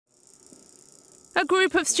A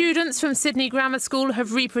group of students from Sydney Grammar School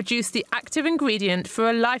have reproduced the active ingredient for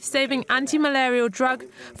a life-saving anti-malarial drug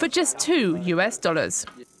for just $2.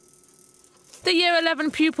 The Year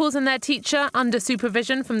 11 pupils and their teacher, under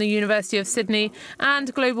supervision from the University of Sydney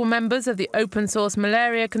and global members of the open-source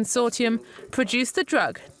malaria consortium, produced the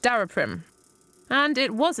drug, Daraprim. And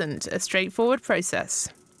it wasn't a straightforward process.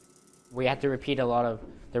 We had to repeat a lot of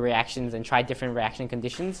the reactions and try different reaction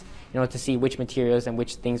conditions in order to see which materials and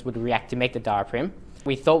which things would react to make the Daraprim.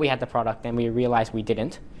 We thought we had the product and we realized we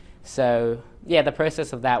didn't. So yeah, the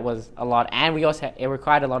process of that was a lot, and it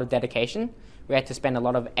required a lot of dedication. We had to spend a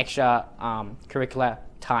lot of extra curricular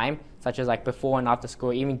time, such as like before and after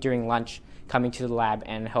school, even during lunch, coming to the lab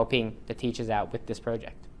and helping the teachers out with this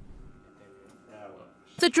project.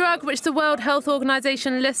 The drug, which the World Health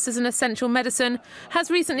Organization lists as an essential medicine,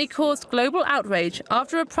 has recently caused global outrage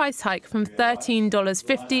after a price hike from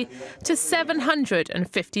 $13.50 to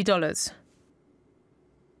 $750.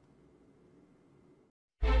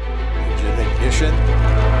 Ignition.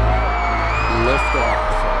 Lift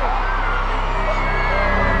off.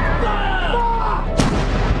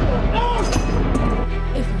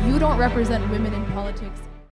 If you don't represent women in politics,